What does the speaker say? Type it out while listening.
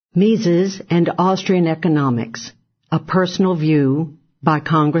Mises and Austrian Economics, A Personal View by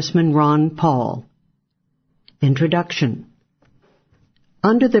Congressman Ron Paul. Introduction.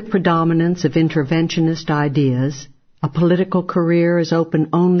 Under the predominance of interventionist ideas, a political career is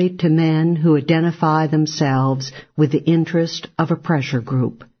open only to men who identify themselves with the interest of a pressure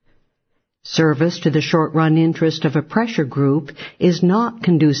group. Service to the short-run interest of a pressure group is not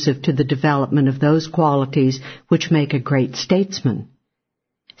conducive to the development of those qualities which make a great statesman.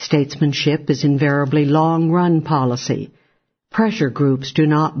 Statesmanship is invariably long-run policy. Pressure groups do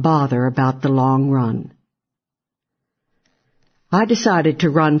not bother about the long run. I decided to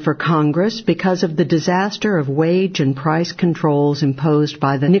run for Congress because of the disaster of wage and price controls imposed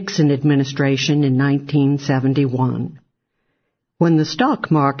by the Nixon administration in 1971. When the stock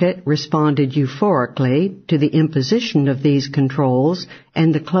market responded euphorically to the imposition of these controls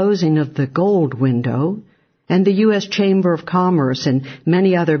and the closing of the gold window, and the U.S. Chamber of Commerce and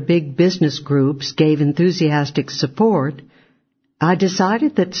many other big business groups gave enthusiastic support, I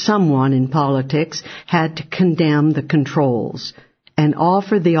decided that someone in politics had to condemn the controls and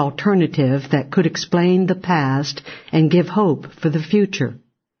offer the alternative that could explain the past and give hope for the future.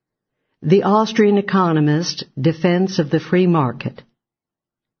 The Austrian economist Defense of the Free Market.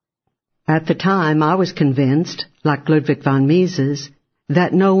 At the time, I was convinced, like Ludwig von Mises,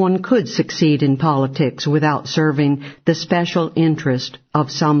 that no one could succeed in politics without serving the special interest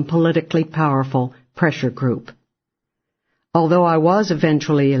of some politically powerful pressure group. Although I was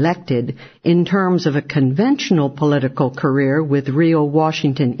eventually elected, in terms of a conventional political career with real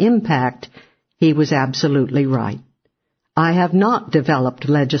Washington impact, he was absolutely right. I have not developed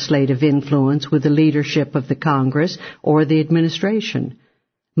legislative influence with the leadership of the Congress or the administration.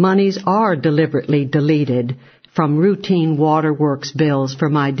 Monies are deliberately deleted from routine waterworks bills for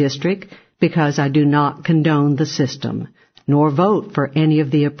my district because I do not condone the system, nor vote for any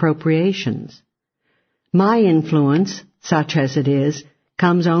of the appropriations. My influence, such as it is,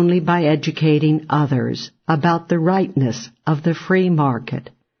 comes only by educating others about the rightness of the free market.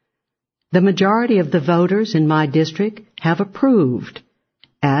 The majority of the voters in my district have approved,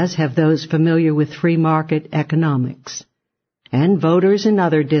 as have those familiar with free market economics. And voters in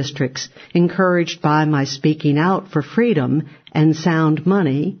other districts, encouraged by my speaking out for freedom and sound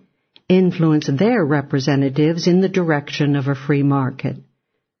money, influence their representatives in the direction of a free market.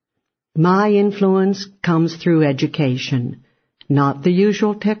 My influence comes through education, not the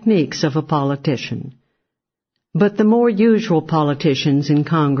usual techniques of a politician. But the more usual politicians in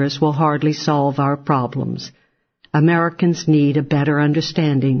Congress will hardly solve our problems. Americans need a better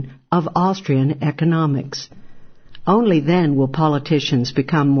understanding of Austrian economics. Only then will politicians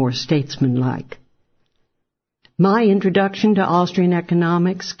become more statesmanlike. My introduction to Austrian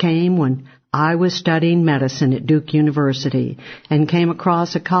economics came when I was studying medicine at Duke University and came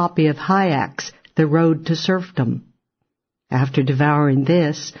across a copy of Hayek's The Road to Serfdom. After devouring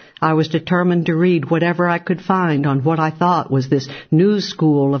this, I was determined to read whatever I could find on what I thought was this new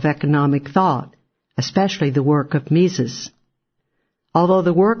school of economic thought, especially the work of Mises. Although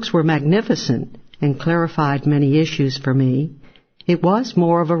the works were magnificent and clarified many issues for me, it was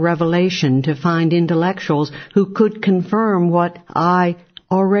more of a revelation to find intellectuals who could confirm what I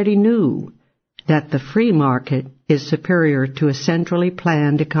already knew, that the free market is superior to a centrally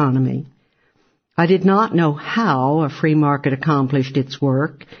planned economy. I did not know how a free market accomplished its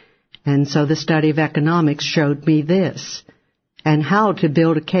work, and so the study of economics showed me this, and how to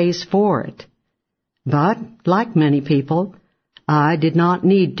build a case for it. But, like many people, I did not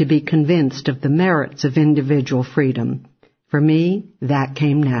need to be convinced of the merits of individual freedom. For me, that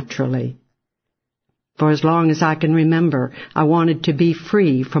came naturally. For as long as I can remember, I wanted to be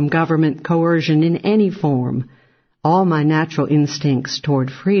free from government coercion in any form. All my natural instincts toward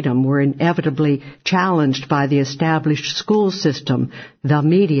freedom were inevitably challenged by the established school system, the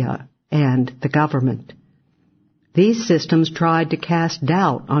media, and the government. These systems tried to cast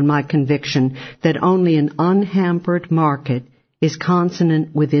doubt on my conviction that only an unhampered market is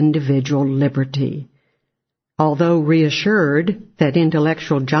consonant with individual liberty. Although reassured that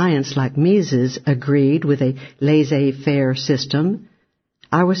intellectual giants like Mises agreed with a laissez-faire system,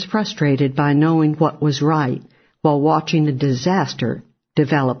 I was frustrated by knowing what was right while watching a disaster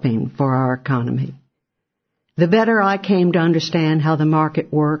developing for our economy. The better I came to understand how the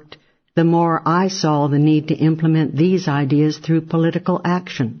market worked, the more I saw the need to implement these ideas through political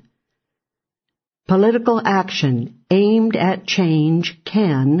action. Political action aimed at change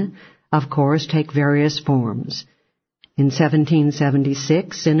can, of course, take various forms. In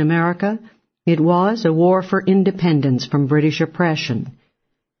 1776, in America, it was a war for independence from British oppression.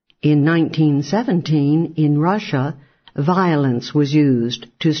 In 1917, in Russia, violence was used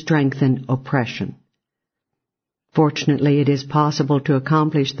to strengthen oppression. Fortunately, it is possible to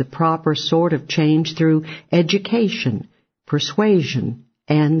accomplish the proper sort of change through education, persuasion,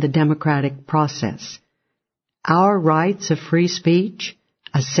 and the democratic process. Our rights of free speech,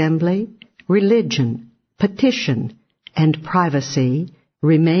 assembly, religion, petition, and privacy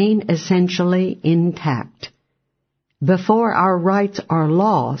remain essentially intact. Before our rights are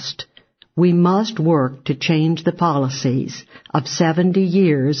lost, we must work to change the policies of 70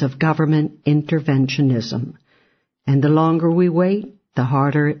 years of government interventionism. And the longer we wait, the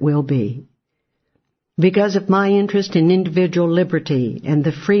harder it will be. Because of my interest in individual liberty and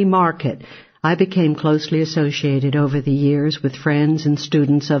the free market, I became closely associated over the years with friends and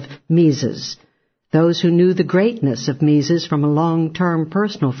students of Mises, those who knew the greatness of Mises from a long-term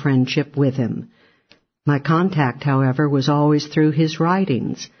personal friendship with him. My contact, however, was always through his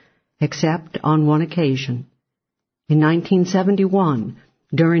writings, except on one occasion. In 1971,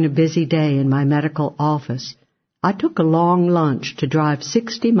 during a busy day in my medical office, I took a long lunch to drive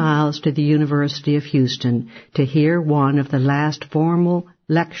 60 miles to the University of Houston to hear one of the last formal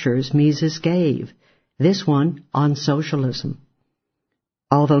lectures Mises gave, this one on socialism.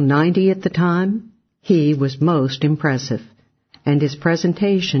 Although 90 at the time, he was most impressive, and his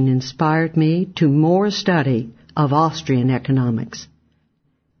presentation inspired me to more study of Austrian economics.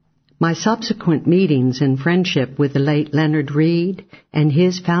 My subsequent meetings and friendship with the late Leonard Read and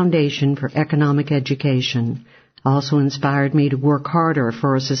his Foundation for Economic Education also inspired me to work harder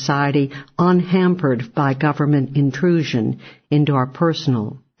for a society unhampered by government intrusion into our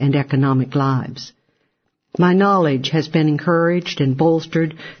personal and economic lives. My knowledge has been encouraged and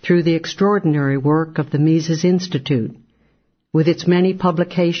bolstered through the extraordinary work of the Mises Institute, with its many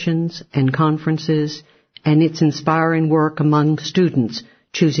publications and conferences and its inspiring work among students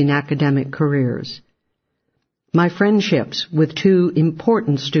choosing academic careers. My friendships with two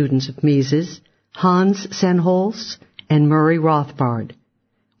important students of Mises, Hans Sennholz and Murray Rothbard,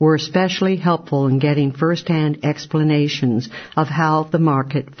 were especially helpful in getting first-hand explanations of how the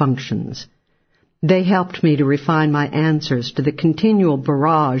market functions. They helped me to refine my answers to the continual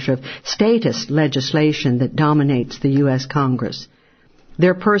barrage of statist legislation that dominates the U.S. Congress.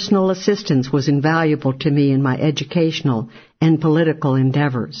 Their personal assistance was invaluable to me in my educational and political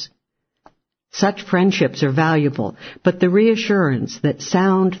endeavors. Such friendships are valuable, but the reassurance that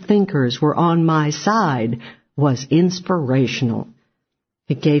sound thinkers were on my side was inspirational.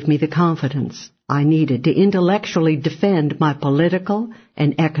 It gave me the confidence I needed to intellectually defend my political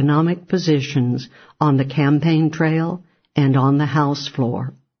and economic positions on the campaign trail and on the House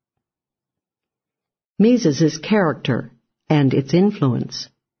floor. Mises's character and its influence.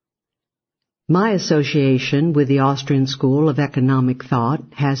 My association with the Austrian School of Economic Thought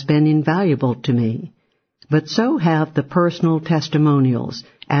has been invaluable to me, but so have the personal testimonials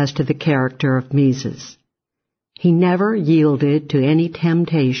as to the character of Mises. He never yielded to any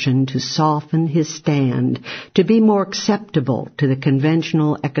temptation to soften his stand, to be more acceptable to the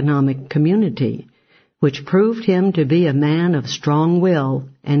conventional economic community, which proved him to be a man of strong will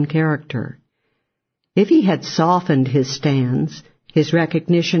and character. If he had softened his stance, his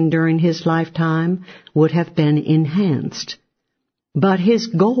recognition during his lifetime would have been enhanced. But his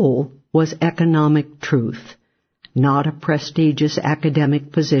goal was economic truth, not a prestigious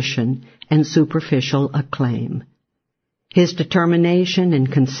academic position and superficial acclaim. His determination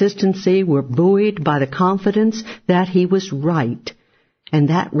and consistency were buoyed by the confidence that he was right, and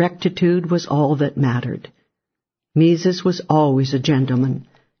that rectitude was all that mattered. Mises was always a gentleman,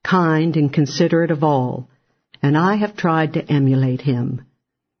 kind and considerate of all, and I have tried to emulate him.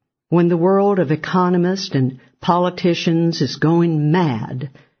 When the world of economists and politicians is going mad,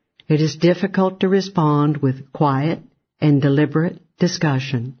 it is difficult to respond with quiet and deliberate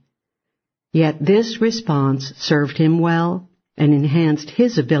discussion. Yet this response served him well and enhanced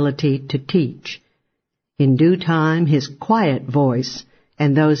his ability to teach. In due time, his quiet voice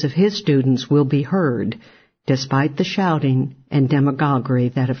and those of his students will be heard, despite the shouting and demagoguery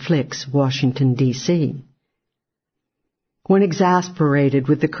that afflicts Washington, D.C. When exasperated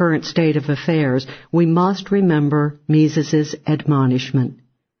with the current state of affairs, we must remember Mises's admonishment.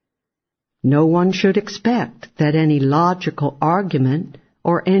 No one should expect that any logical argument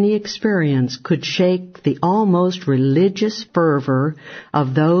or any experience could shake the almost religious fervor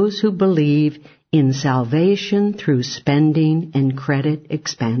of those who believe in salvation through spending and credit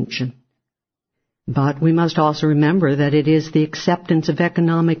expansion. But we must also remember that it is the acceptance of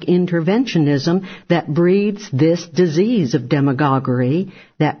economic interventionism that breeds this disease of demagoguery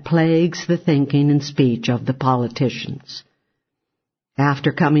that plagues the thinking and speech of the politicians.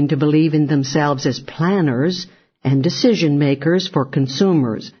 After coming to believe in themselves as planners and decision makers for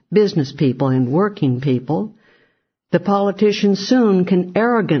consumers, business people, and working people, the politicians soon can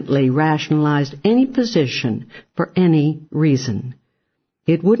arrogantly rationalize any position for any reason.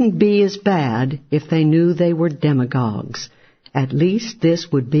 It wouldn't be as bad if they knew they were demagogues. At least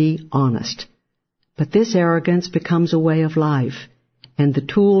this would be honest. But this arrogance becomes a way of life and the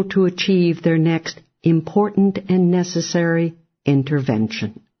tool to achieve their next important and necessary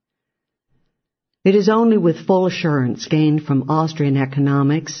intervention. It is only with full assurance gained from Austrian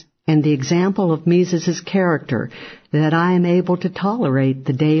economics and the example of Mises's character that I am able to tolerate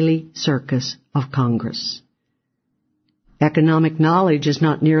the daily circus of Congress. Economic knowledge is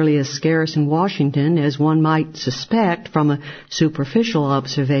not nearly as scarce in Washington as one might suspect from a superficial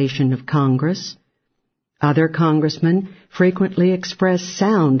observation of Congress. Other congressmen frequently express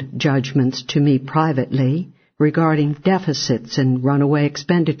sound judgments to me privately regarding deficits and runaway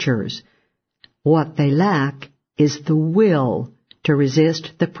expenditures. What they lack is the will to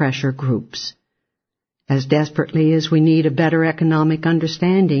resist the pressure groups. As desperately as we need a better economic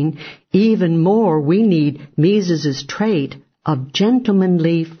understanding, even more we need Mises's trait of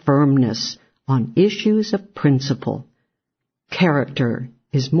gentlemanly firmness on issues of principle. Character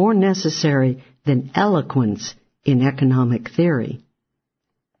is more necessary than eloquence in economic theory.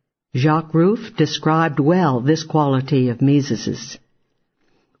 Jacques Rueff described well this quality of Mises's.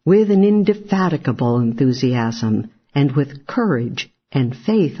 With an indefatigable enthusiasm and with courage and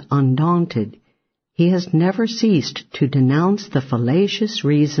faith undaunted, he has never ceased to denounce the fallacious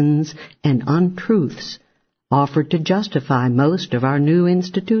reasons and untruths offered to justify most of our new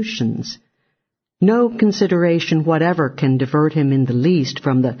institutions. No consideration whatever can divert him in the least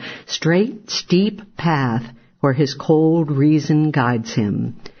from the straight, steep path where his cold reason guides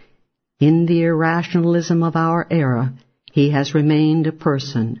him. In the irrationalism of our era, he has remained a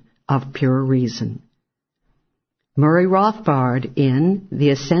person of pure reason. Murray Rothbard, in The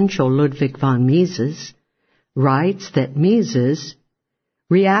Essential Ludwig von Mises, writes that Mises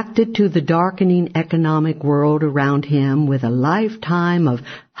reacted to the darkening economic world around him with a lifetime of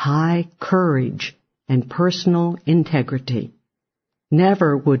high courage and personal integrity.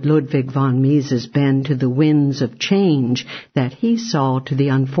 Never would Ludwig von Mises bend to the winds of change that he saw to the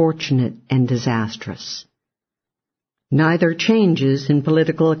unfortunate and disastrous. Neither changes in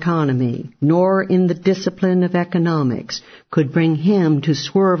political economy nor in the discipline of economics could bring him to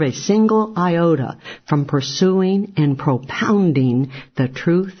swerve a single iota from pursuing and propounding the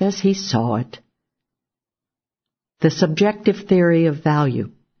truth as he saw it. The subjective theory of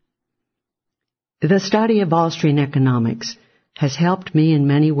value. The study of Austrian economics has helped me in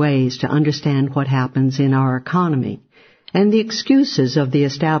many ways to understand what happens in our economy and the excuses of the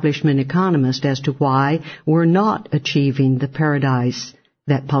establishment economist as to why we're not achieving the paradise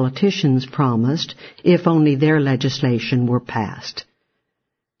that politicians promised if only their legislation were passed.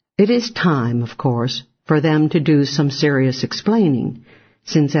 It is time, of course, for them to do some serious explaining,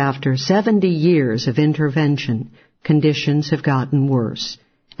 since after 70 years of intervention, conditions have gotten worse,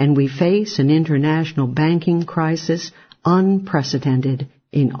 and we face an international banking crisis unprecedented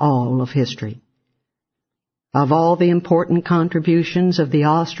in all of history. Of all the important contributions of the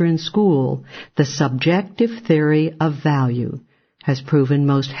Austrian school, the subjective theory of value has proven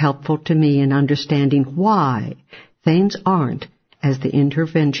most helpful to me in understanding why things aren't as the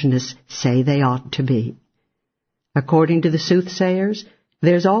interventionists say they ought to be. According to the soothsayers,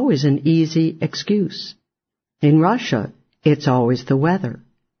 there's always an easy excuse. In Russia, it's always the weather.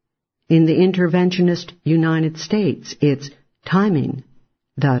 In the interventionist United States, it's timing,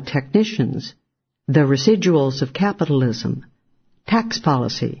 the technicians, the residuals of capitalism, tax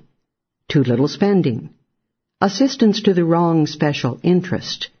policy, too little spending, assistance to the wrong special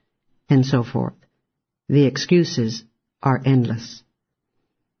interest, and so forth. The excuses are endless.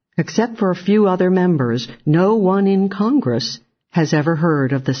 Except for a few other members, no one in Congress has ever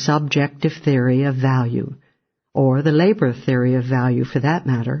heard of the subjective theory of value, or the labor theory of value for that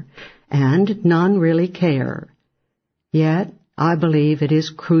matter, and none really care. Yet, I believe it is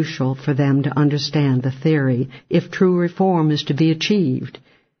crucial for them to understand the theory if true reform is to be achieved.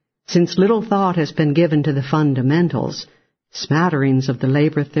 Since little thought has been given to the fundamentals, smatterings of the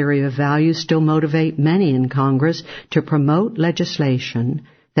labor theory of value still motivate many in Congress to promote legislation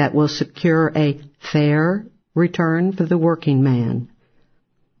that will secure a fair return for the working man.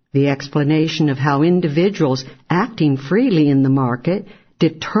 The explanation of how individuals acting freely in the market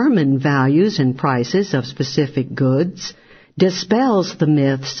determine values and prices of specific goods dispels the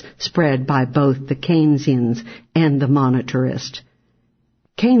myths spread by both the Keynesians and the monetarists.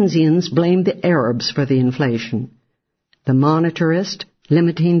 Keynesians blame the Arabs for the inflation. The monetarist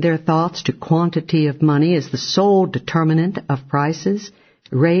limiting their thoughts to quantity of money as the sole determinant of prices,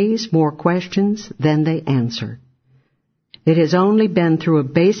 raise more questions than they answer. It has only been through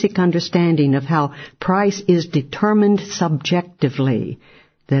a basic understanding of how price is determined subjectively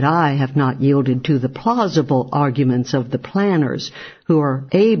that I have not yielded to the plausible arguments of the planners who are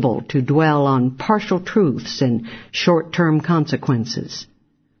able to dwell on partial truths and short-term consequences.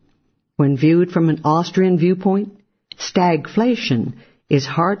 When viewed from an Austrian viewpoint, stagflation is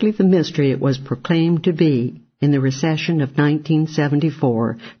hardly the mystery it was proclaimed to be in the recession of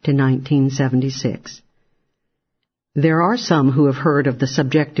 1974 to 1976. There are some who have heard of the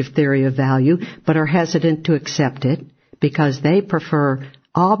subjective theory of value but are hesitant to accept it because they prefer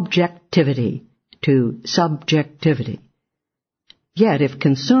objectivity to subjectivity. Yet if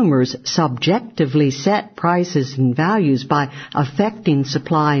consumers subjectively set prices and values by affecting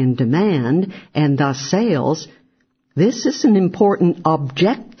supply and demand and thus sales, this is an important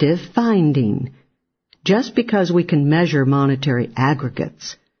objective finding. Just because we can measure monetary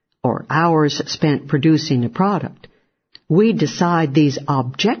aggregates or hours spent producing a product, we decide these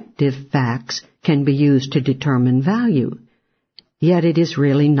objective facts can be used to determine value. Yet it is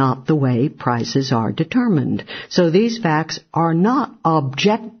really not the way prices are determined. So these facts are not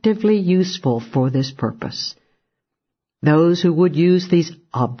objectively useful for this purpose. Those who would use these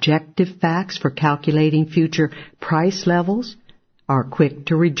objective facts for calculating future price levels are quick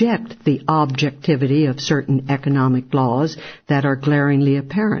to reject the objectivity of certain economic laws that are glaringly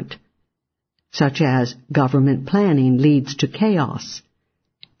apparent, such as government planning leads to chaos,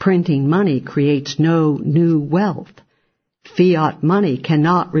 printing money creates no new wealth, fiat money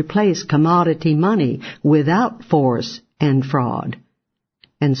cannot replace commodity money without force and fraud,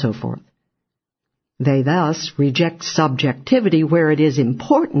 and so forth. They thus reject subjectivity where it is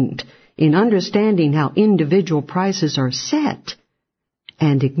important in understanding how individual prices are set,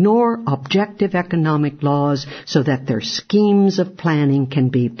 and ignore objective economic laws so that their schemes of planning can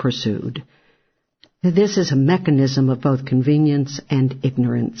be pursued. This is a mechanism of both convenience and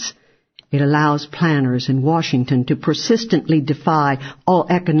ignorance. It allows planners in Washington to persistently defy all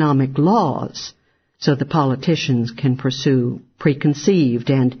economic laws so the politicians can pursue preconceived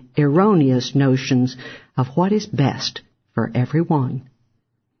and erroneous notions of what is best for everyone.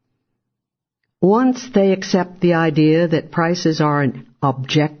 Once they accept the idea that prices are an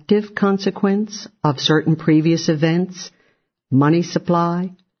objective consequence of certain previous events, money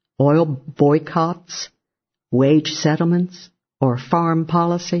supply, oil boycotts, wage settlements, or farm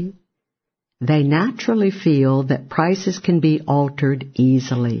policy, they naturally feel that prices can be altered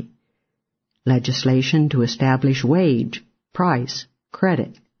easily. Legislation to establish wage, price,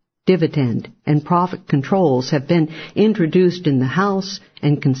 credit, dividend, and profit controls have been introduced in the House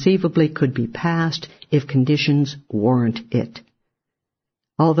and conceivably could be passed if conditions warrant it.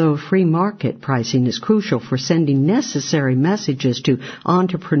 Although free market pricing is crucial for sending necessary messages to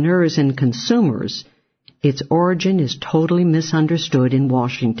entrepreneurs and consumers, its origin is totally misunderstood in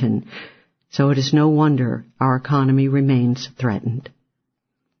Washington, so it is no wonder our economy remains threatened.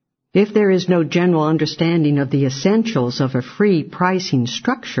 If there is no general understanding of the essentials of a free pricing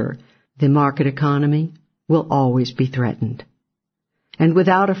structure, the market economy will always be threatened. And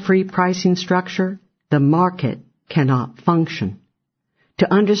without a free pricing structure, the market cannot function.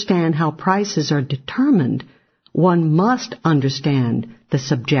 To understand how prices are determined, one must understand the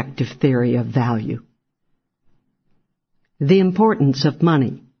subjective theory of value. The importance of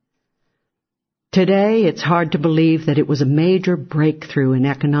money. Today, it's hard to believe that it was a major breakthrough in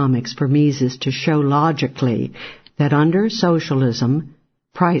economics for Mises to show logically that under socialism,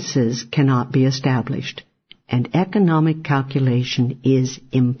 prices cannot be established, and economic calculation is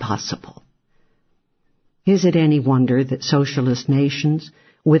impossible. Is it any wonder that socialist nations,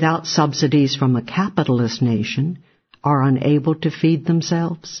 without subsidies from a capitalist nation, are unable to feed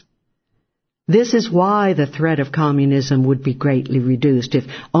themselves? This is why the threat of communism would be greatly reduced if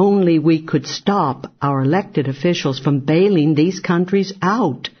only we could stop our elected officials from bailing these countries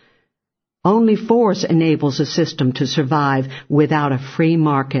out. Only force enables a system to survive without a free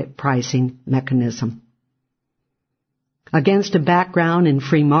market pricing mechanism. Against a background in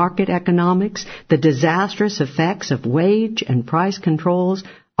free market economics, the disastrous effects of wage and price controls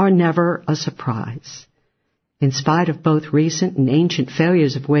are never a surprise. In spite of both recent and ancient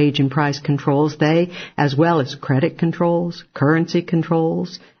failures of wage and price controls, they, as well as credit controls, currency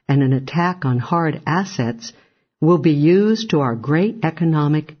controls, and an attack on hard assets, will be used to our great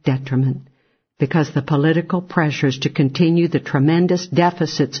economic detriment because the political pressures to continue the tremendous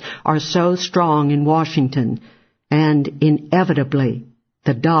deficits are so strong in Washington, and inevitably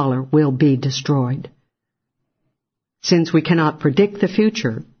the dollar will be destroyed. Since we cannot predict the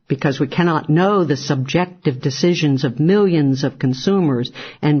future, because we cannot know the subjective decisions of millions of consumers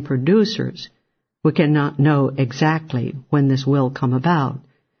and producers, we cannot know exactly when this will come about.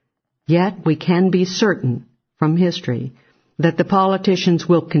 Yet we can be certain from history that the politicians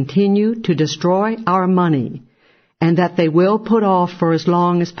will continue to destroy our money and that they will put off for as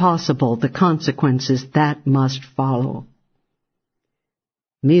long as possible the consequences that must follow.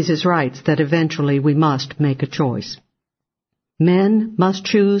 Mises writes that eventually we must make a choice. Men must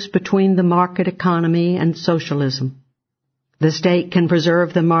choose between the market economy and socialism. The state can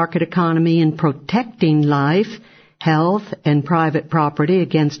preserve the market economy in protecting life, health, and private property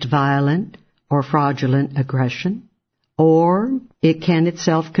against violent or fraudulent aggression, or it can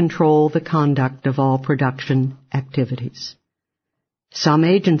itself control the conduct of all production activities. Some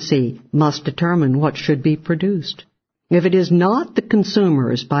agency must determine what should be produced. If it is not the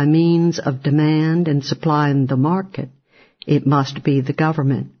consumers by means of demand and supply in the market, it must be the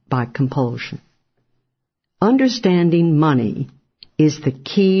government by compulsion. Understanding money is the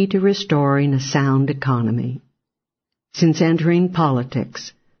key to restoring a sound economy. Since entering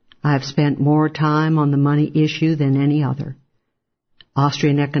politics, I have spent more time on the money issue than any other.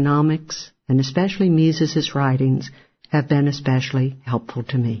 Austrian economics, and especially Mises's writings, have been especially helpful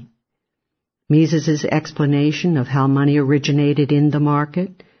to me. Mises's explanation of how money originated in the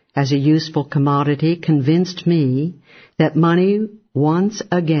market as a useful commodity convinced me that money once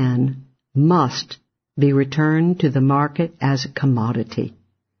again must be returned to the market as a commodity.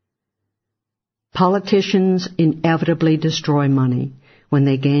 Politicians inevitably destroy money when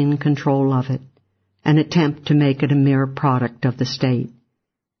they gain control of it and attempt to make it a mere product of the state,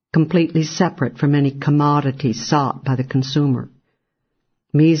 completely separate from any commodity sought by the consumer.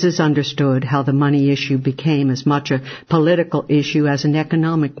 Mises understood how the money issue became as much a political issue as an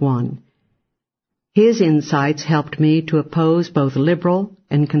economic one. His insights helped me to oppose both liberal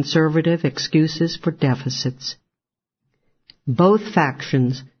and conservative excuses for deficits. Both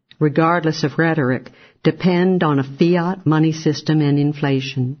factions, regardless of rhetoric, depend on a fiat money system and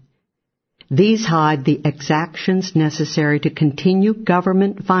inflation. These hide the exactions necessary to continue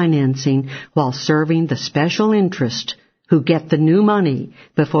government financing while serving the special interest who get the new money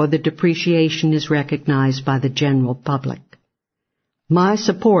before the depreciation is recognized by the general public. My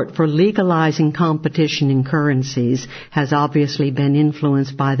support for legalizing competition in currencies has obviously been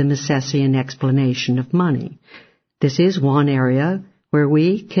influenced by the Misesian explanation of money. This is one area where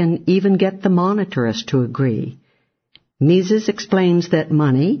we can even get the monetarists to agree. Mises explains that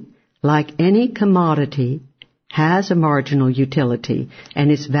money, like any commodity, has a marginal utility,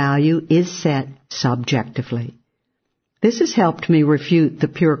 and its value is set subjectively. This has helped me refute the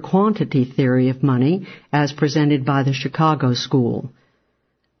pure quantity theory of money as presented by the Chicago School.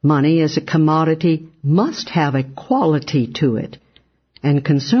 Money as a commodity must have a quality to it, and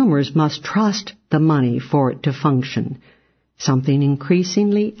consumers must trust the money for it to function, something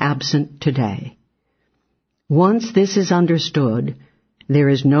increasingly absent today. Once this is understood, there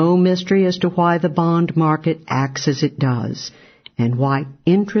is no mystery as to why the bond market acts as it does, and why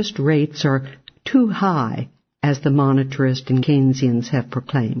interest rates are too high, as the monetarist and Keynesians have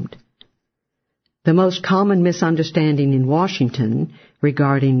proclaimed. The most common misunderstanding in Washington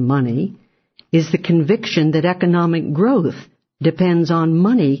regarding money is the conviction that economic growth depends on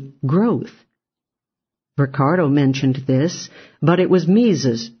money growth. Ricardo mentioned this, but it was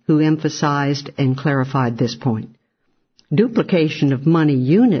Mises who emphasized and clarified this point. Duplication of money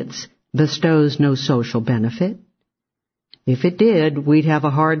units bestows no social benefit. If it did, we'd have a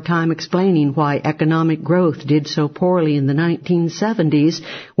hard time explaining why economic growth did so poorly in the 1970s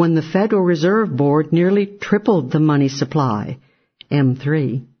when the Federal Reserve Board nearly tripled the money supply,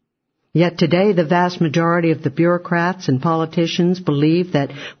 M3. Yet today the vast majority of the bureaucrats and politicians believe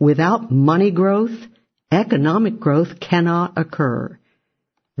that without money growth, economic growth cannot occur.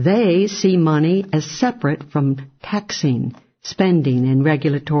 They see money as separate from taxing, spending, and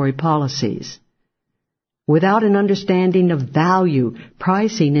regulatory policies. Without an understanding of value,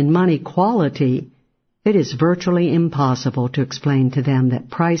 pricing, and money quality, it is virtually impossible to explain to them that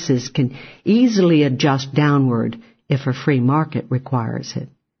prices can easily adjust downward if a free market requires it.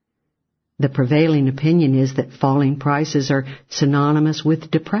 The prevailing opinion is that falling prices are synonymous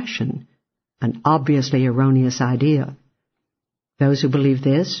with depression, an obviously erroneous idea. Those who believe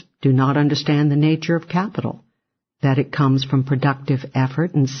this do not understand the nature of capital, that it comes from productive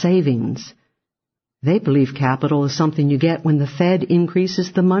effort and savings. They believe capital is something you get when the Fed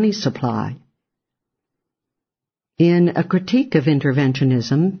increases the money supply. In A Critique of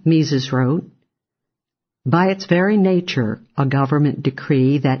Interventionism, Mises wrote, "By its very nature, a government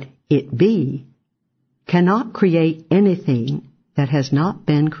decree that it be cannot create anything that has not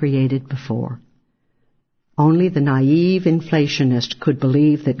been created before. Only the naive inflationist could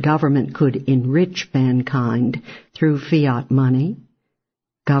believe that government could enrich mankind through fiat money.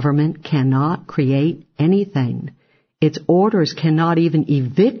 Government cannot create anything. Its orders cannot even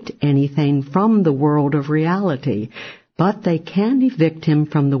evict anything from the world of reality, but they can evict him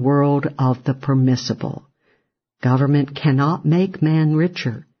from the world of the permissible. Government cannot make man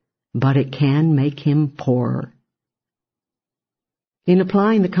richer, but it can make him poorer. In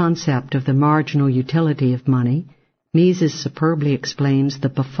applying the concept of the marginal utility of money, Mises superbly explains the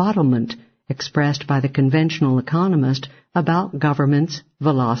befuddlement expressed by the conventional economist about government's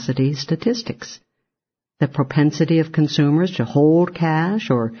velocity statistics. The propensity of consumers to hold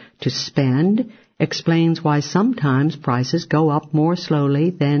cash or to spend explains why sometimes prices go up more slowly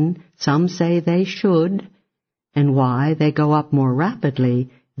than some say they should, and why they go up more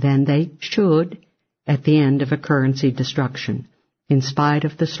rapidly than they should at the end of a currency destruction, in spite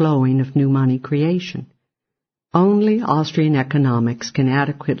of the slowing of new money creation. Only Austrian economics can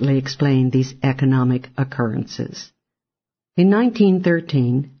adequately explain these economic occurrences. In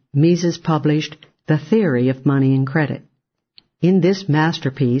 1913, Mises published The Theory of Money and Credit. In this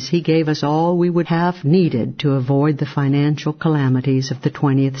masterpiece, he gave us all we would have needed to avoid the financial calamities of the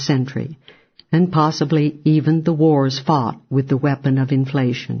 20th century, and possibly even the wars fought with the weapon of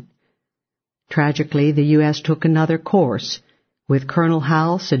inflation. Tragically, the U.S. took another course. With Colonel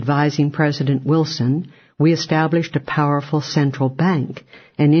House advising President Wilson, we established a powerful central bank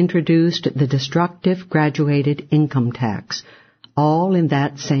and introduced the destructive graduated income tax, all in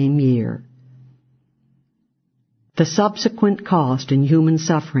that same year. The subsequent cost in human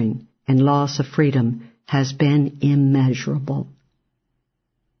suffering and loss of freedom has been immeasurable.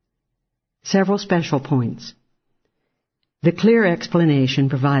 Several special points. The clear explanation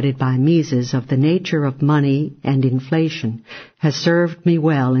provided by Mises of the nature of money and inflation has served me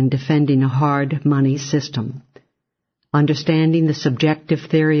well in defending a hard money system. Understanding the subjective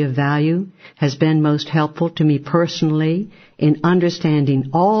theory of value has been most helpful to me personally in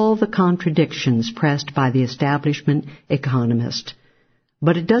understanding all the contradictions pressed by the establishment economist.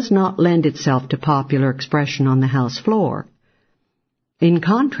 But it does not lend itself to popular expression on the House floor. In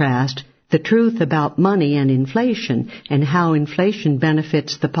contrast, the truth about money and inflation and how inflation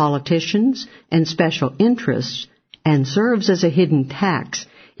benefits the politicians and special interests and serves as a hidden tax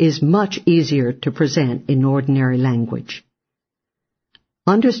is much easier to present in ordinary language.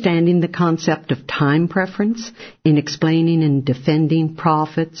 Understanding the concept of time preference in explaining and defending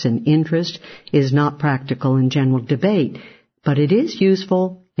profits and interest is not practical in general debate, but it is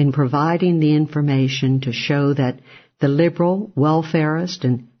useful in providing the information to show that the liberal, welfarist,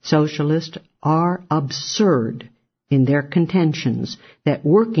 and socialist are absurd in their contentions that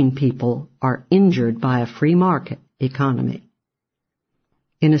working people are injured by a free market economy.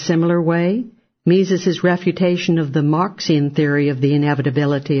 In a similar way, Mises' refutation of the Marxian theory of the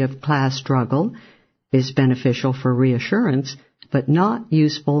inevitability of class struggle is beneficial for reassurance, but not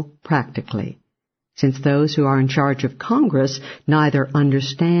useful practically, since those who are in charge of Congress neither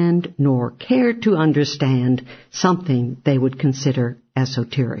understand nor care to understand something they would consider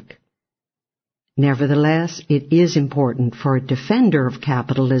esoteric. Nevertheless, it is important for a defender of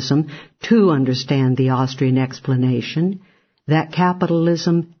capitalism to understand the Austrian explanation that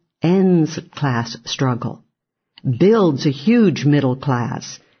capitalism ends class struggle, builds a huge middle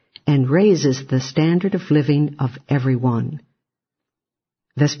class, and raises the standard of living of everyone.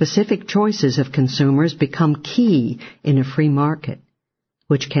 The specific choices of consumers become key in a free market,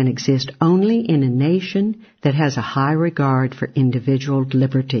 which can exist only in a nation that has a high regard for individual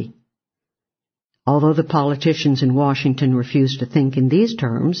liberty. Although the politicians in Washington refuse to think in these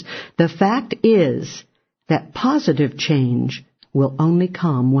terms, the fact is that positive change will only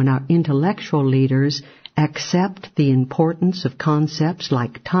come when our intellectual leaders accept the importance of concepts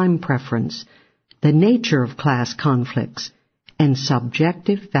like time preference, the nature of class conflicts, and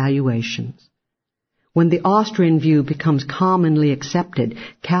subjective valuations. When the Austrian view becomes commonly accepted,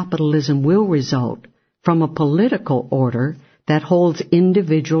 capitalism will result from a political order that holds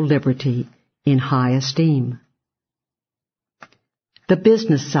individual liberty in high esteem. The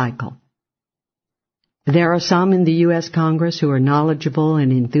business cycle. There are some in the U.S. Congress who are knowledgeable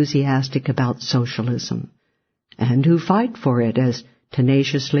and enthusiastic about socialism, and who fight for it as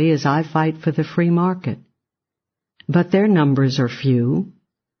tenaciously as I fight for the free market. But their numbers are few.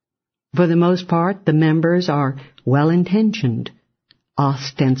 For the most part, the members are well-intentioned,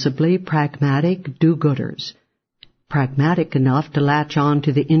 ostensibly pragmatic do-gooders, pragmatic enough to latch on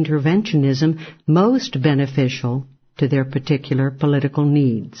to the interventionism most beneficial to their particular political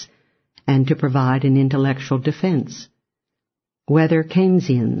needs, and to provide an intellectual defense. Whether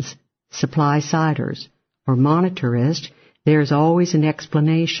Keynesians, supply-siders, or monetarists, there's always an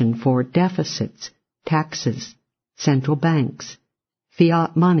explanation for deficits, taxes, central banks,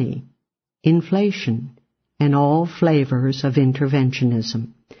 fiat money, inflation, and all flavors of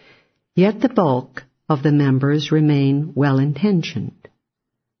interventionism. Yet the bulk of the members remain well-intentioned,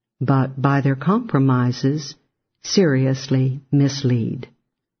 but by their compromises seriously mislead.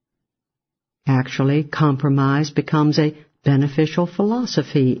 Actually, compromise becomes a beneficial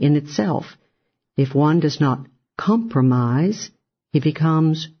philosophy in itself. If one does not compromise, he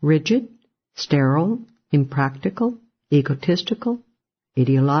becomes rigid, sterile, impractical, egotistical,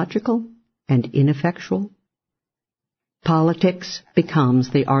 ideological, and ineffectual. Politics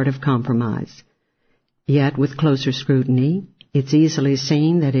becomes the art of compromise. Yet, with closer scrutiny, it's easily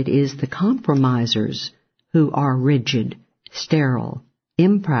seen that it is the compromisers who are rigid, sterile,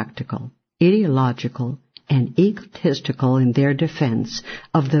 impractical, ideological, and egotistical in their defense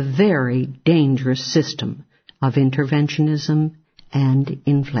of the very dangerous system of interventionism and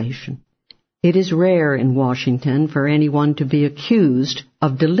inflation. It is rare in Washington for anyone to be accused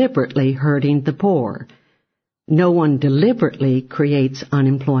of deliberately hurting the poor. No one deliberately creates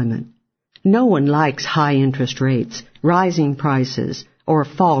unemployment. No one likes high interest rates, rising prices, or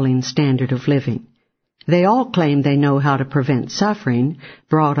a falling standard of living. They all claim they know how to prevent suffering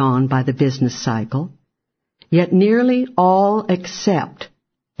brought on by the business cycle. Yet nearly all accept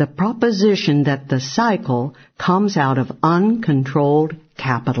the proposition that the cycle comes out of uncontrolled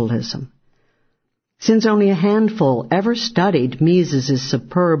capitalism. Since only a handful ever studied Mises's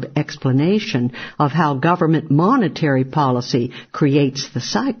superb explanation of how government monetary policy creates the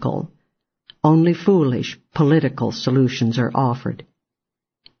cycle, only foolish political solutions are offered.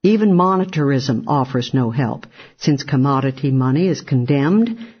 Even monetarism offers no help, since commodity money is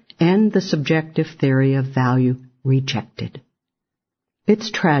condemned and the subjective theory of value rejected. It's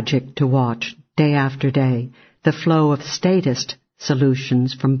tragic to watch, day after day, the flow of statist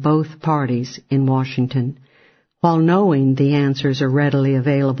solutions from both parties in Washington. While knowing the answers are readily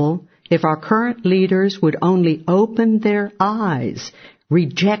available, if our current leaders would only open their eyes,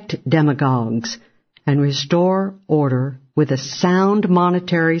 reject demagogues, and restore order with a sound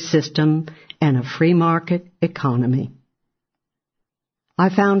monetary system and a free market economy. I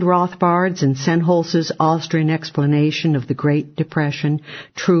found Rothbard's and Senholz's Austrian explanation of the Great Depression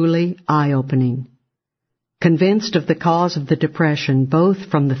truly eye-opening. Convinced of the cause of the Depression both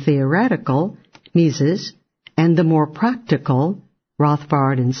from the theoretical, Mises, and the more practical,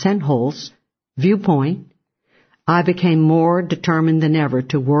 Rothbard and Senholz, viewpoint, I became more determined than ever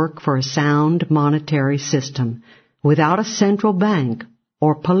to work for a sound monetary system without a central bank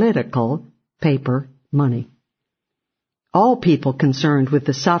or political paper money. All people concerned with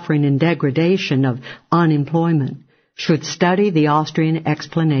the suffering and degradation of unemployment should study the Austrian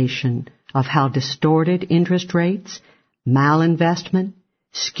explanation of how distorted interest rates, malinvestment,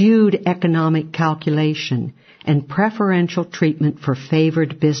 skewed economic calculation, and preferential treatment for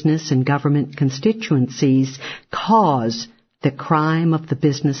favored business and government constituencies cause the crime of the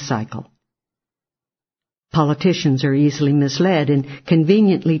business cycle. Politicians are easily misled and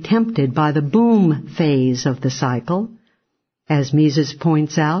conveniently tempted by the boom phase of the cycle. As Mises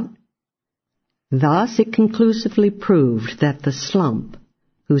points out, thus it conclusively proved that the slump,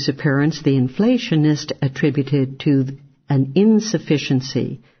 whose appearance the inflationist attributed to an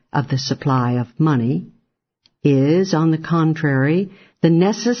insufficiency of the supply of money, is, on the contrary, the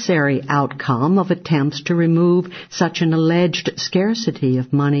necessary outcome of attempts to remove such an alleged scarcity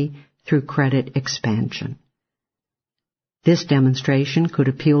of money through credit expansion. This demonstration could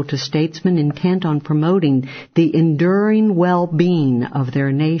appeal to statesmen intent on promoting the enduring well-being of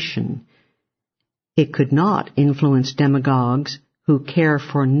their nation. It could not influence demagogues who care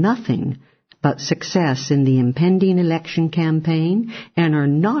for nothing but success in the impending election campaign and are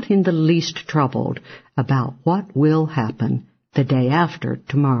not in the least troubled about what will happen the day after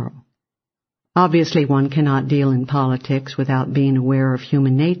tomorrow. Obviously, one cannot deal in politics without being aware of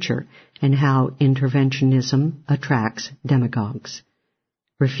human nature and how interventionism attracts demagogues.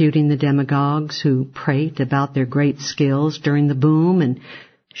 Refuting the demagogues who prate about their great skills during the boom and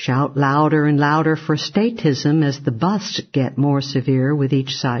shout louder and louder for statism as the busts get more severe with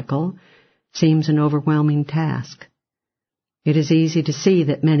each cycle seems an overwhelming task. It is easy to see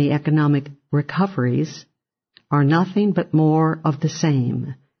that many economic recoveries are nothing but more of the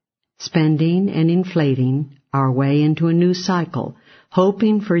same, spending and inflating our way into a new cycle,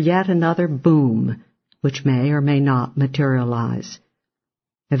 hoping for yet another boom, which may or may not materialize.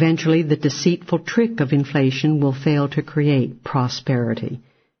 Eventually, the deceitful trick of inflation will fail to create prosperity.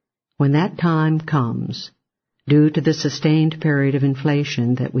 When that time comes, due to the sustained period of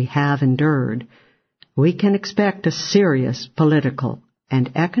inflation that we have endured, we can expect a serious political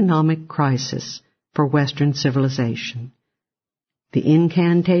and economic crisis for Western civilization. The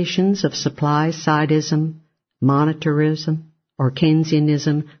incantations of supply-sidism, monetarism, or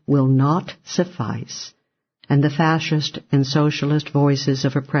Keynesianism will not suffice, and the fascist and socialist voices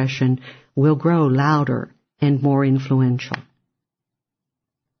of oppression will grow louder and more influential.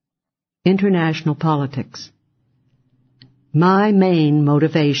 International politics. My main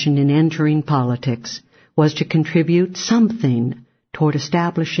motivation in entering politics was to contribute something toward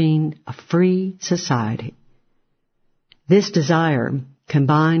establishing a free society. This desire,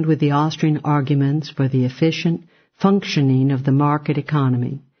 combined with the Austrian arguments for the efficient functioning of the market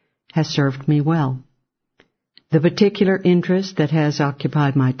economy, has served me well. The particular interest that has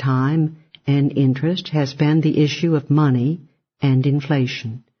occupied my time and interest has been the issue of money and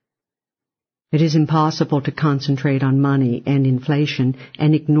inflation. It is impossible to concentrate on money and inflation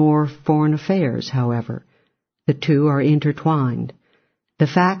and ignore foreign affairs, however. The two are intertwined. The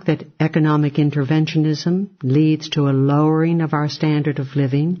fact that economic interventionism leads to a lowering of our standard of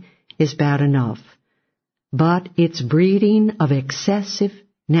living is bad enough, but its breeding of excessive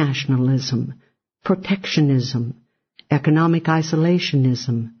nationalism, protectionism, economic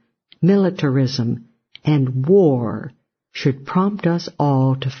isolationism, militarism, and war should prompt us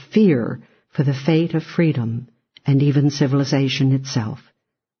all to fear for the fate of freedom and even civilization itself.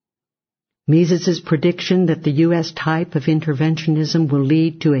 Mises's prediction that the U.S. type of interventionism will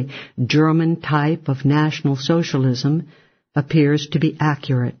lead to a German type of National Socialism appears to be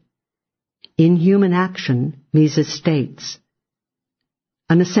accurate. In Human Action, Mises states,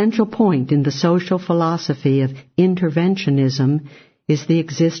 "An essential point in the social philosophy of interventionism is the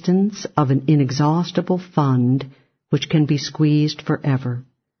existence of an inexhaustible fund which can be squeezed forever.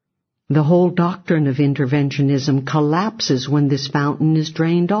 The whole doctrine of interventionism collapses when this fountain is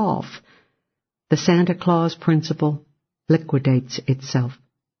drained off. The Santa Claus principle liquidates itself."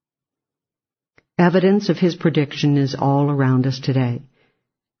 Evidence of his prediction is all around us today.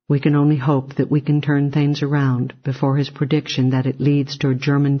 We can only hope that we can turn things around before his prediction that it leads to a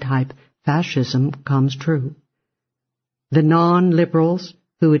German-type fascism comes true. The non-liberals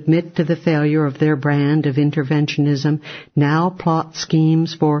who admit to the failure of their brand of interventionism now plot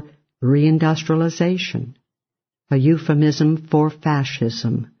schemes for reindustrialization, a euphemism for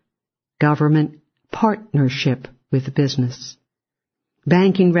fascism, government partnership with business,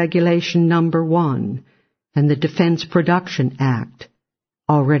 Banking Regulation Number 1, and the Defense Production Act,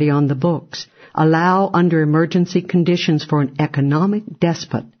 already on the books, allow under emergency conditions for an economic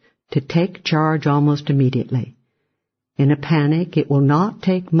despot to take charge almost immediately. In a panic, it will not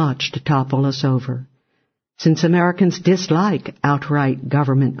take much to topple us over. Since Americans dislike outright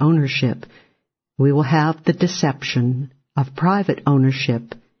government ownership, we will have the deception of private ownership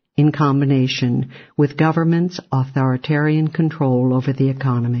in combination with government's authoritarian control over the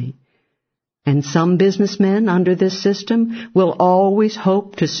economy. And some businessmen under this system will always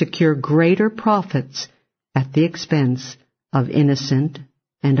hope to secure greater profits at the expense of innocent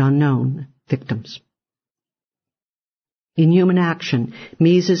and unknown victims. In Human Action,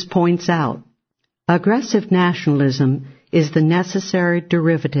 Mises points out, aggressive nationalism is the necessary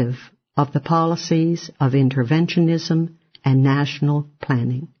derivative of the policies of interventionism and national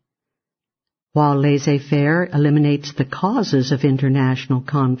planning. While laissez-faire eliminates the causes of international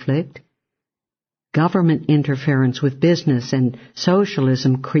conflict, government interference with business and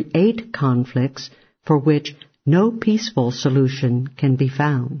socialism create conflicts for which no peaceful solution can be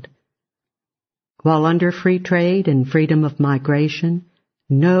found. While under free trade and freedom of migration,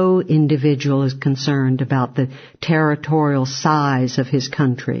 no individual is concerned about the territorial size of his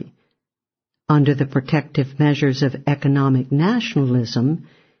country. Under the protective measures of economic nationalism,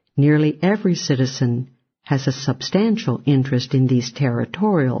 nearly every citizen has a substantial interest in these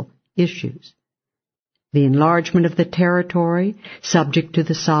territorial issues. The enlargement of the territory, subject to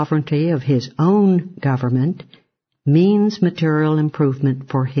the sovereignty of his own government, means material improvement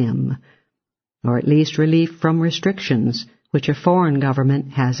for him, or at least relief from restrictions which a foreign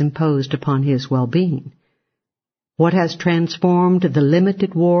government has imposed upon his well-being. What has transformed the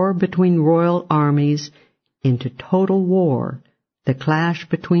limited war between royal armies into total war, the clash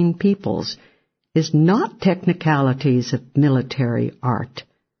between peoples, is not technicalities of military art,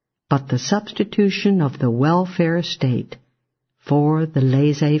 but the substitution of the welfare state for the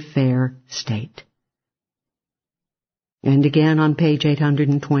laissez-faire state. And again on page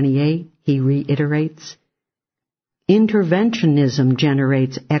 828, he reiterates, interventionism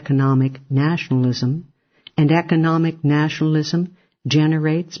generates economic nationalism, and economic nationalism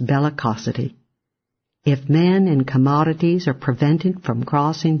generates bellicosity. If men and commodities are prevented from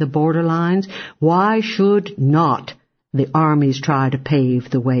crossing the borderlines, why should not the armies try to pave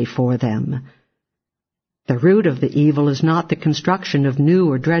the way for them? The root of the evil is not the construction of new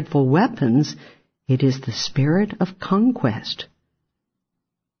or dreadful weapons, it is the spirit of conquest.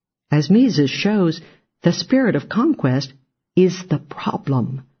 As Mises shows, the spirit of conquest is the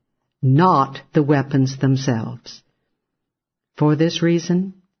problem, not the weapons themselves. For this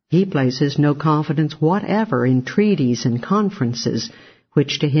reason, he places no confidence whatever in treaties and conferences,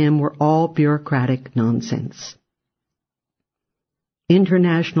 which to him were all bureaucratic nonsense.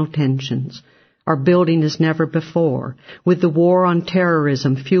 International tensions are building as never before, with the war on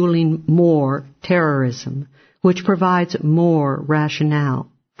terrorism fueling more terrorism, which provides more rationale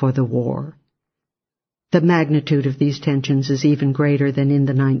for the war. The magnitude of these tensions is even greater than in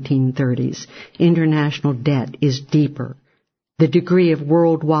the 1930s. International debt is deeper. The degree of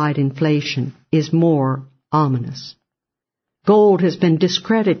worldwide inflation is more ominous. Gold has been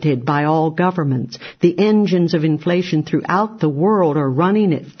discredited by all governments. The engines of inflation throughout the world are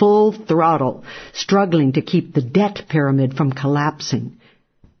running at full throttle, struggling to keep the debt pyramid from collapsing.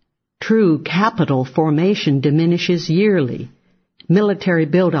 True capital formation diminishes yearly. Military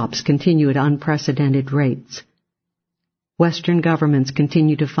build-ups continue at unprecedented rates. Western governments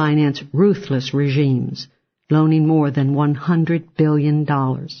continue to finance ruthless regimes, loaning more than $100 billion.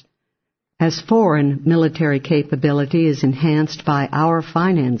 As foreign military capability is enhanced by our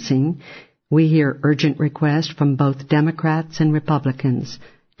financing, we hear urgent requests from both Democrats and Republicans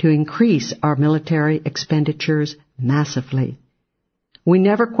to increase our military expenditures massively. We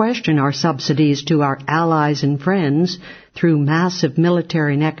never question our subsidies to our allies and friends through massive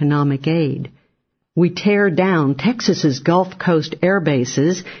military and economic aid. We tear down Texas's Gulf Coast air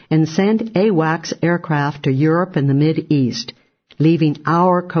bases and send AWACS aircraft to Europe and the Mideast, leaving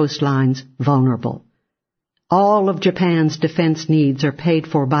our coastlines vulnerable. All of Japan's defense needs are paid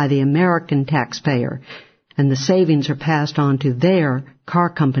for by the American taxpayer, and the savings are passed on to their car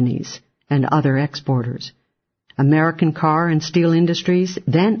companies and other exporters. American car and steel industries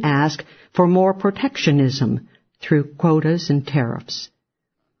then ask for more protectionism through quotas and tariffs.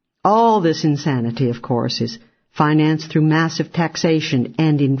 All this insanity, of course, is financed through massive taxation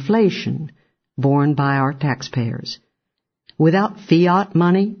and inflation borne by our taxpayers. Without fiat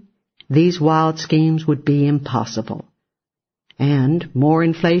money, these wild schemes would be impossible. And more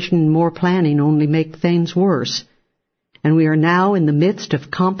inflation and more planning only make things worse. And we are now in the midst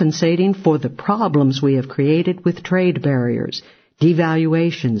of compensating for the problems we have created with trade barriers,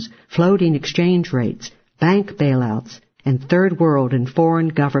 devaluations, floating exchange rates, bank bailouts, and third world and foreign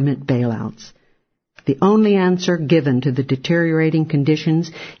government bailouts. The only answer given to the deteriorating conditions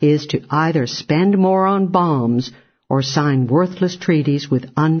is to either spend more on bombs or sign worthless treaties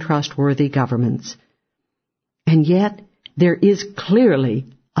with untrustworthy governments. And yet, there is clearly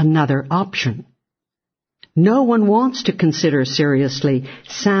another option. No one wants to consider seriously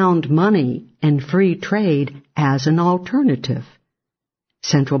sound money and free trade as an alternative.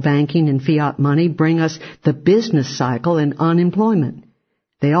 Central banking and fiat money bring us the business cycle and unemployment.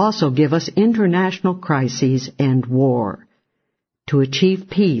 They also give us international crises and war. To achieve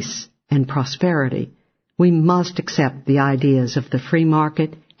peace and prosperity, we must accept the ideas of the free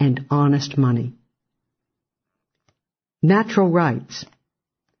market and honest money. Natural rights.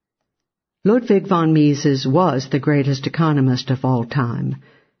 Ludwig von Mises was the greatest economist of all time,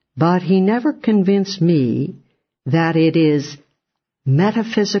 but he never convinced me that it is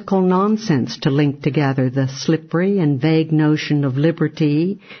metaphysical nonsense to link together the slippery and vague notion of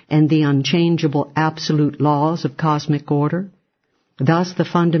liberty and the unchangeable absolute laws of cosmic order. Thus, the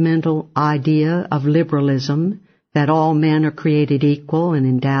fundamental idea of liberalism, that all men are created equal and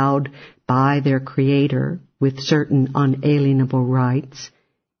endowed by their Creator with certain unalienable rights,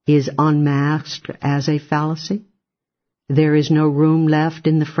 is unmasked as a fallacy. There is no room left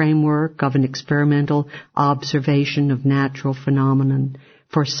in the framework of an experimental observation of natural phenomenon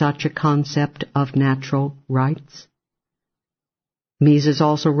for such a concept of natural rights. Mises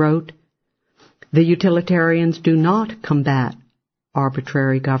also wrote, "The utilitarians do not combat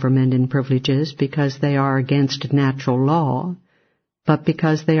arbitrary government and privileges because they are against natural law, but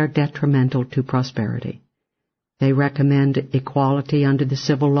because they are detrimental to prosperity. They recommend equality under the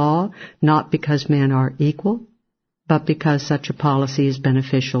civil law, not because men are equal, but because such a policy is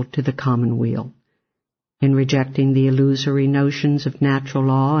beneficial to the common weal. In rejecting the illusory notions of natural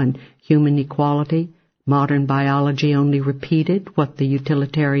law and human equality, modern biology only repeated what the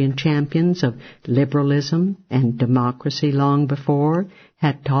utilitarian champions of liberalism and democracy long before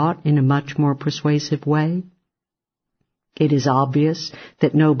had taught in a much more persuasive way. It is obvious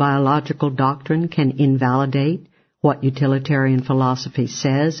that no biological doctrine can invalidate what utilitarian philosophy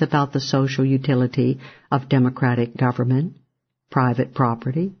says about the social utility of democratic government, private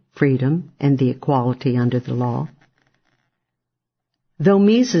property, freedom, and the equality under the law. Though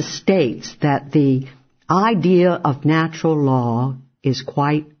Mises states that the idea of natural law is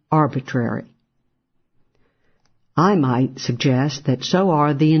quite arbitrary, I might suggest that so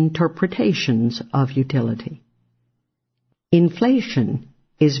are the interpretations of utility. Inflation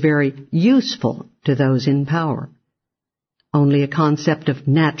is very useful to those in power. Only a concept of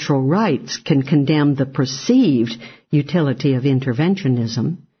natural rights can condemn the perceived utility of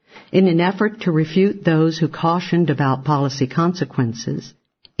interventionism. In an effort to refute those who cautioned about policy consequences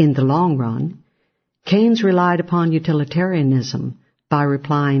in the long run, Keynes relied upon utilitarianism by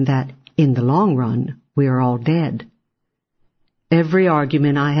replying that, in the long run, we are all dead. Every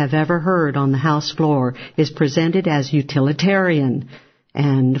argument I have ever heard on the House floor is presented as utilitarian,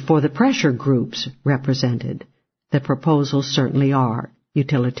 and for the pressure groups represented, the proposals certainly are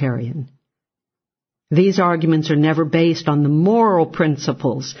utilitarian. These arguments are never based on the moral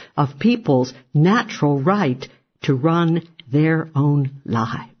principles of people's natural right to run their own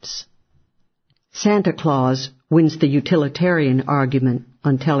lives. Santa Claus wins the utilitarian argument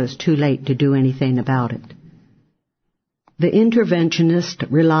until it's too late to do anything about it. The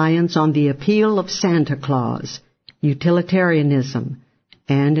interventionist reliance on the appeal of Santa Claus, utilitarianism,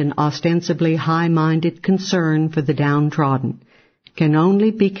 and an ostensibly high-minded concern for the downtrodden can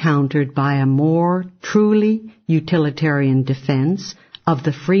only be countered by a more truly utilitarian defense of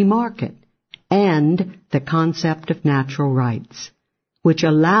the free market and the concept of natural rights, which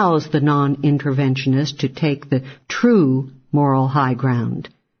allows the non-interventionist to take the true moral high ground.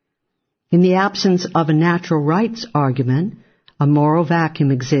 In the absence of a natural rights argument, a moral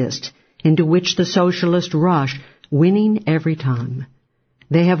vacuum exists into which the socialists rush, winning every time.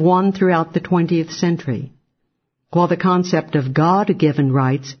 They have won throughout the 20th century, while the concept of God-given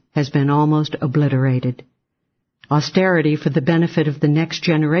rights has been almost obliterated. Austerity for the benefit of the next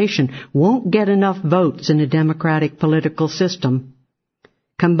generation won't get enough votes in a democratic political system.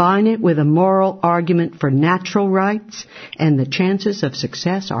 Combine it with a moral argument for natural rights, and the chances of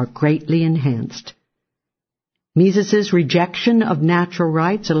success are greatly enhanced. Mises's rejection of natural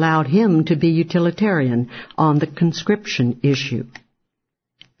rights allowed him to be utilitarian on the conscription issue.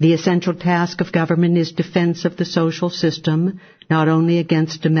 The essential task of government is defense of the social system, not only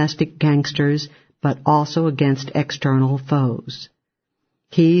against domestic gangsters, but also against external foes.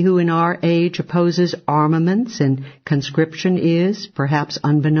 He who in our age opposes armaments and conscription is, perhaps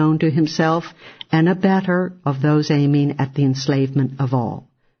unbeknown to himself, an abettor of those aiming at the enslavement of all.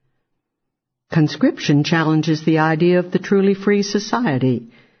 Conscription challenges the idea of the truly free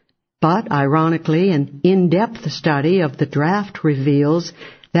society, but ironically, an in-depth study of the draft reveals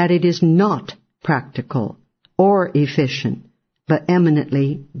that it is not practical or efficient, but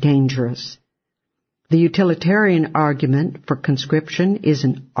eminently dangerous. The utilitarian argument for conscription is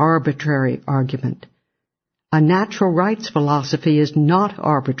an arbitrary argument. A natural rights philosophy is not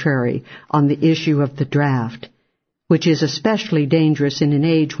arbitrary on the issue of the draft, which is especially dangerous in an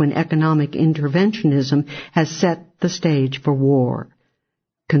age when economic interventionism has set the stage for war.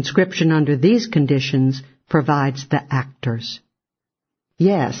 Conscription under these conditions provides the actors.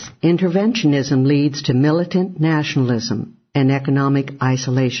 Yes, interventionism leads to militant nationalism and economic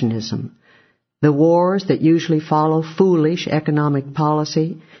isolationism. The wars that usually follow foolish economic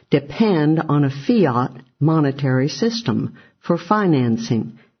policy depend on a fiat monetary system for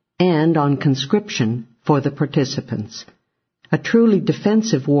financing and on conscription for the participants. A truly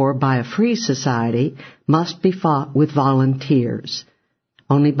defensive war by a free society must be fought with volunteers.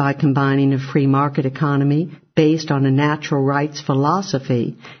 Only by combining a free market economy based on a natural rights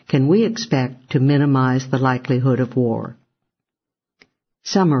philosophy can we expect to minimize the likelihood of war.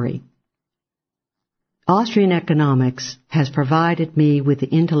 Summary. Austrian economics has provided me with the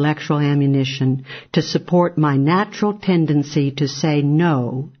intellectual ammunition to support my natural tendency to say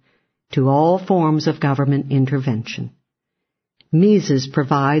no to all forms of government intervention. Mises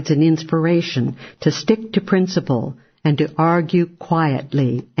provides an inspiration to stick to principle and to argue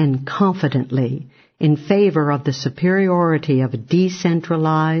quietly and confidently in favor of the superiority of a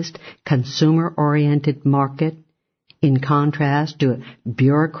decentralized, consumer-oriented market in contrast to a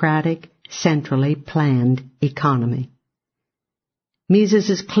bureaucratic, centrally planned economy. Mises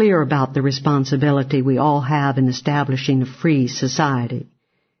is clear about the responsibility we all have in establishing a free society.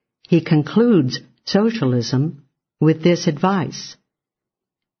 He concludes socialism with this advice.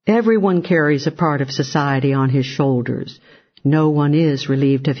 Everyone carries a part of society on his shoulders. No one is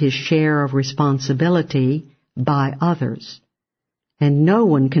relieved of his share of responsibility by others. And no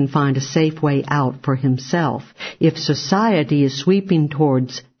one can find a safe way out for himself if society is sweeping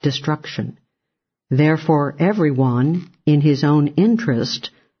towards destruction. Therefore, everyone, in his own interest,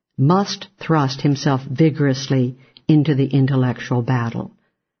 must thrust himself vigorously into the intellectual battle.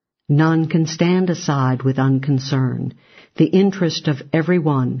 None can stand aside with unconcern. The interest of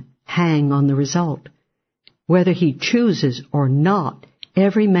everyone hang on the result. Whether he chooses or not,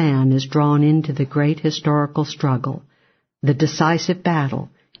 every man is drawn into the great historical struggle, the decisive battle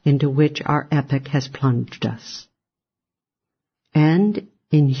into which our epoch has plunged us. And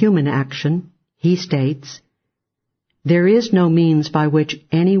in human action, he states, there is no means by which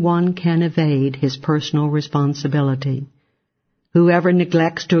anyone can evade his personal responsibility. Whoever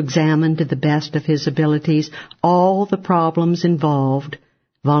neglects to examine to the best of his abilities all the problems involved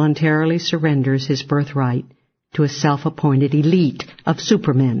voluntarily surrenders his birthright to a self-appointed elite of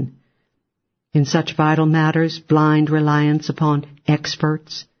supermen. In such vital matters, blind reliance upon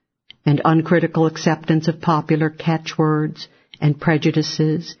experts and uncritical acceptance of popular catchwords and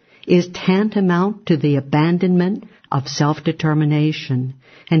prejudices is tantamount to the abandonment of self-determination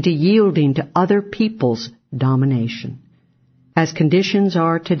and to yielding to other people's domination. As conditions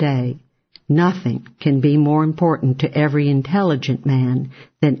are today, nothing can be more important to every intelligent man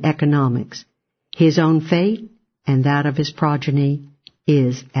than economics. His own fate and that of his progeny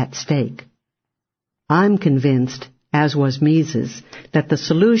is at stake. I'm convinced, as was Mises, that the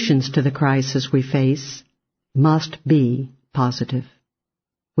solutions to the crisis we face must be positive,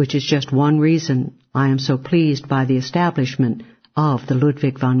 which is just one reason I am so pleased by the establishment of the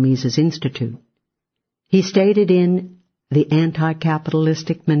Ludwig von Mises Institute. He stated in The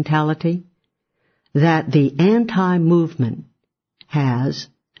Anti-Capitalistic Mentality that the anti-movement has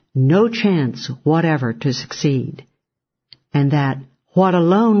no chance whatever to succeed, and that what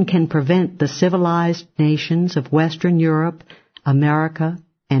alone can prevent the civilized nations of Western Europe, America,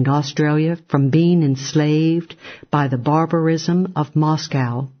 and Australia from being enslaved by the barbarism of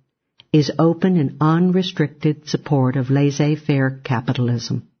Moscow is open and unrestricted support of laissez-faire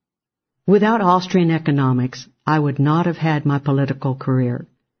capitalism. Without Austrian economics, I would not have had my political career.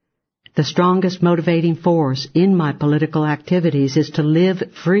 The strongest motivating force in my political activities is to live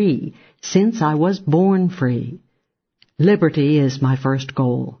free, since I was born free. Liberty is my first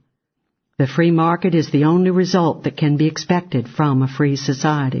goal. The free market is the only result that can be expected from a free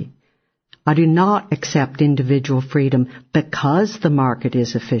society. I do not accept individual freedom because the market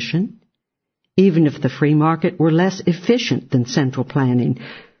is efficient. Even if the free market were less efficient than central planning,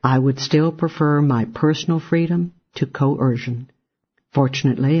 I would still prefer my personal freedom to coercion.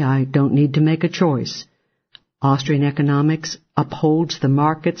 Fortunately, I don't need to make a choice. Austrian economics upholds the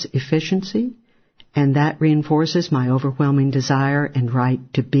market's efficiency, and that reinforces my overwhelming desire and right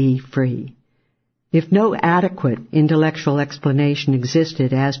to be free. If no adequate intellectual explanation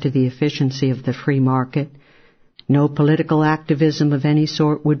existed as to the efficiency of the free market, no political activism of any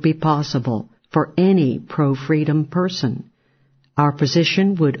sort would be possible for any pro-freedom person. Our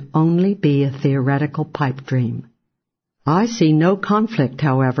position would only be a theoretical pipe dream. I see no conflict,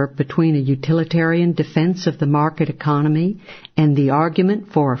 however, between a utilitarian defense of the market economy and the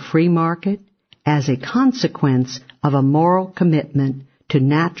argument for a free market as a consequence of a moral commitment to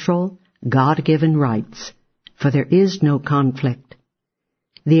natural, God-given rights, for there is no conflict.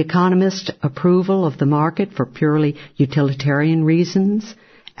 The economist's approval of the market for purely utilitarian reasons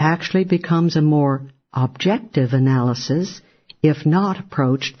actually becomes a more objective analysis if not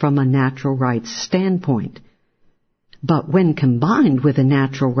approached from a natural rights standpoint. But when combined with a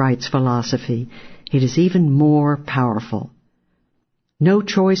natural rights philosophy, it is even more powerful. No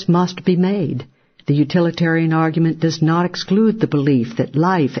choice must be made. The utilitarian argument does not exclude the belief that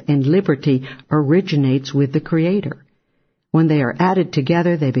life and liberty originates with the Creator. When they are added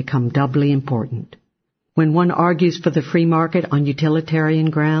together, they become doubly important. When one argues for the free market on utilitarian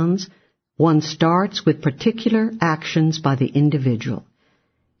grounds, one starts with particular actions by the individual.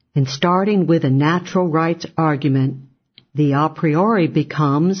 In starting with a natural rights argument, the a priori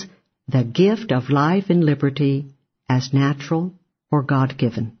becomes the gift of life and liberty as natural or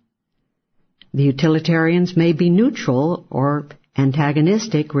God-given. The utilitarians may be neutral or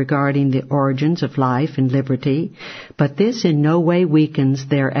antagonistic regarding the origins of life and liberty, but this in no way weakens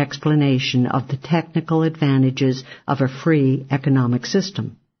their explanation of the technical advantages of a free economic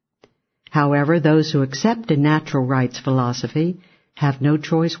system. However, those who accept a natural rights philosophy have no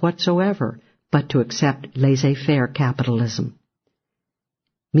choice whatsoever but to accept laissez-faire capitalism.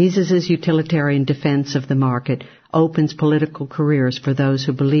 Mises's utilitarian defense of the market opens political careers for those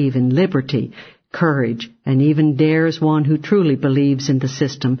who believe in liberty, courage, and even dares one who truly believes in the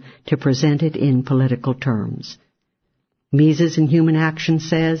system to present it in political terms. Mises in Human Action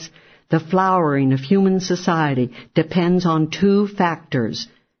says, the flowering of human society depends on two factors: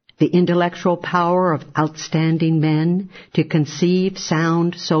 the intellectual power of outstanding men to conceive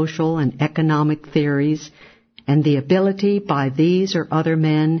sound social and economic theories, and the ability by these or other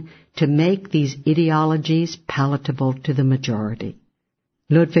men to make these ideologies palatable to the majority.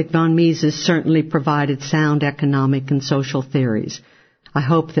 Ludwig von Mises certainly provided sound economic and social theories. I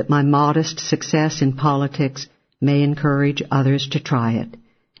hope that my modest success in politics may encourage others to try it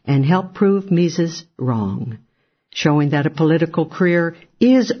and help prove Mises wrong, showing that a political career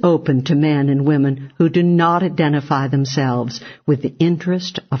is open to men and women who do not identify themselves with the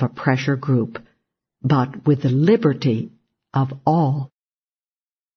interest of a pressure group, but with the liberty of all